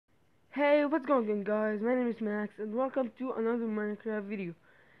Hey, what's going on guys? My name is Max and welcome to another Minecraft video.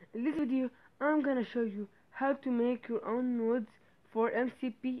 In this video, I'm gonna show you how to make your own nodes for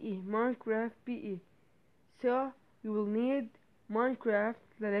MCPE, Minecraft PE. So, you will need Minecraft,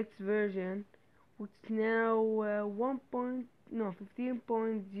 the latest version, which is now 1. No,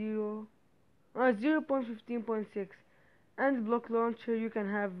 15.0, 0.15.6, and block launcher. You can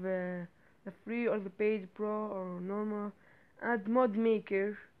have the free or the paid pro or normal, and mod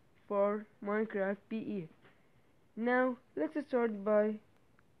maker for Minecraft PE. Now let's start by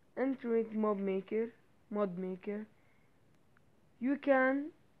entering mod maker. You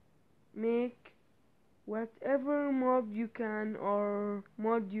can make whatever mob you can, or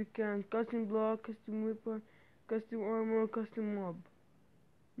mod you can, custom block, custom weapon, custom armor, custom mob.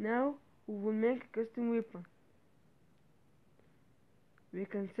 Now we will make a custom weapon. We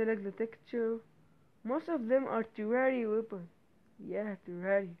can select the texture. Most of them are terraria weapons. Yeah,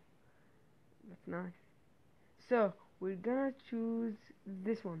 terraria. That's nice. So we're gonna choose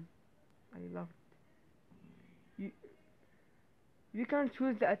this one. I love it. You can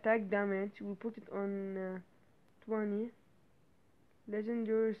choose the attack damage. We'll put it on 20.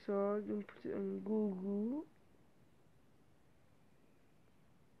 Legendary sword. We'll put it on Goo.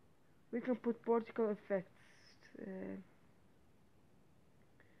 We can put particle effects. Uh,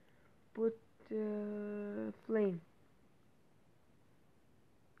 put flame,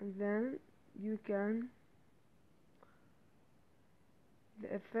 and then you can the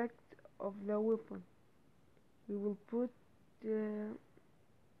effect of the weapon. We will put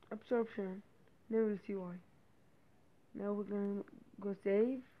absorption. Now we'll see why. Now we're gonna go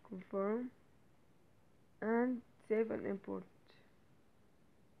save, confirm, and save and import.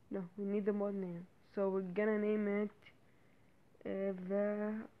 No, we need the mod name, so we're gonna name it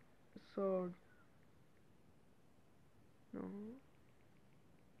the sword. No,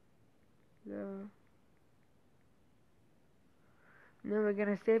 the. Now we're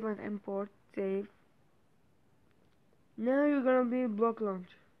gonna save and import. Save. Now you're gonna be block launcher.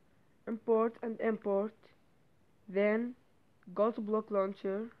 Import and import. Then go to block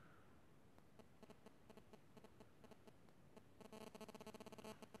launcher.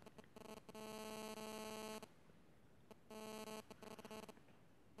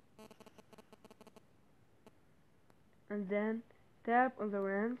 And then tap on the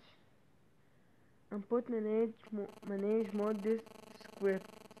wrench and put manage mod this script,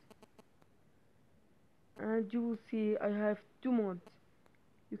 and you will see I have two mods.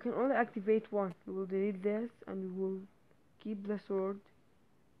 You can only activate one. We will delete this and we will keep the sword,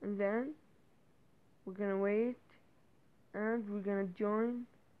 and then we're gonna wait and we're gonna join.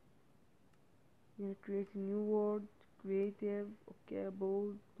 We're gonna create a new world, creative, okay,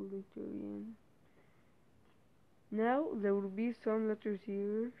 bold, Bulgarian. Now there will be some letters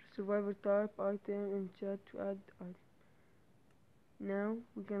here. Survivor type, item, and chat to add item. Now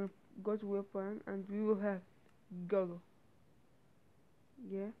we're gonna go to weapon and we will have Golo.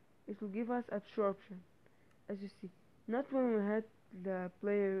 Yeah, it will give us absorption, as you see. Not when we hit the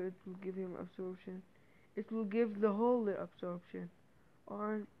player it will give him absorption. It will give the holder absorption.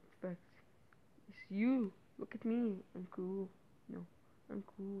 Artifacts. It's you. Look at me. I'm cool. No, I'm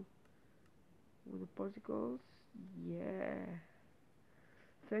cool. With the particles. Yeah.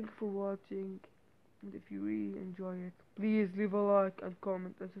 Thank you for watching. And if you really enjoy it, please leave a like and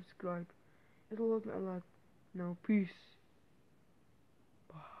comment and subscribe. It will help me a lot. Now, peace.